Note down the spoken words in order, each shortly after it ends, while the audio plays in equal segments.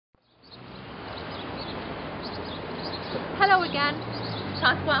Hello again,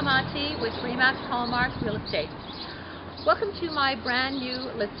 Carlaw Avenue with Remax Hallmark Real Estate. Welcome to my brand new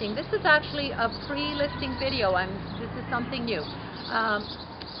listing. This is actually a pre-listing video. This is something new.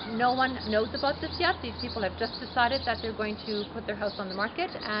 No one knows about this yet. These people have just decided that they're going to put their house on the market,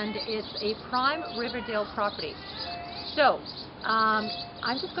 and it's a prime Riverdale property. So I'm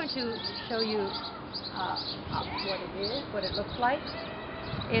just going to show you what it is, what it looks like.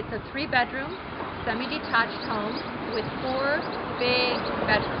 It's a 3-bedroom, semi-detached home with 4 big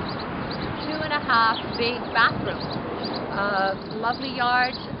bedrooms, 2.5 big bathrooms, lovely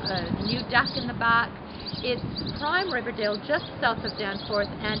yard, new deck in the back. It's prime Riverdale, just south of Danforth,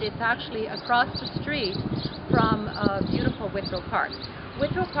 and it's actually across the street from beautiful Whitfield Park.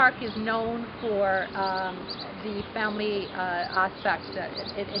 Whitfield Park is known for the family aspect.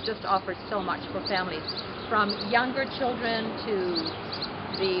 It just offers so much for families, from younger children to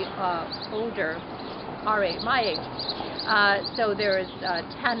the older, our age, my age. So there's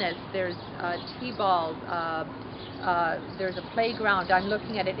tennis, there's t-ball, there's a playground. I'm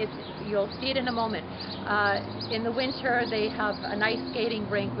looking at it. You'll see it in a moment. In the winter, they have a nice skating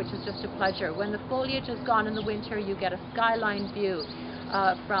rink, which is just a pleasure. When the foliage is gone in the winter, you get a skyline view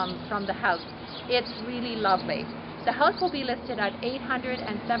from the house. It's really lovely. The house will be listed at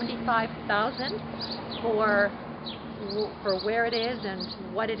 $875,000 for where it is and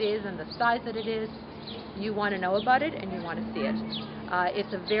what it is and the size that it is. You want to know about it and you want to see it.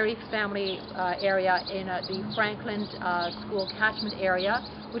 It's a very family area in the Franklin school catchment area,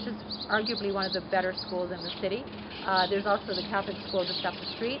 which is arguably one of the better schools in the city. There's also the Catholic school just up the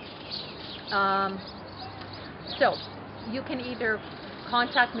street. So you can either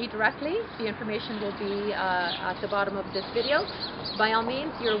contact me directly. The information will be at the bottom of this video. By all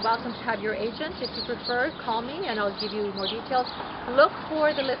means, you're welcome to have your agent. If you prefer, call me and I'll give you more details. Look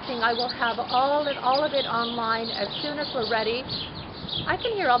for the listing. I will have all of it online as soon as we're ready. I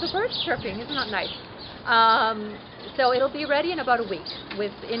can hear all the birds chirping. Isn't that nice? So it'll be ready in about a week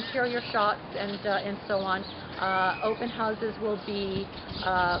with interior shots and so on. Open houses will be,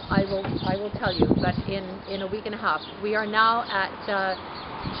 I will tell you, but in a week and a half. We are now at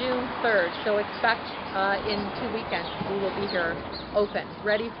June 3rd, so expect in 2 weekends we will be here open,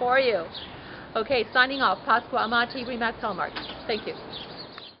 ready for you. Okay, signing off. Carlaw Avenue, Remax Hallmark. Thank you.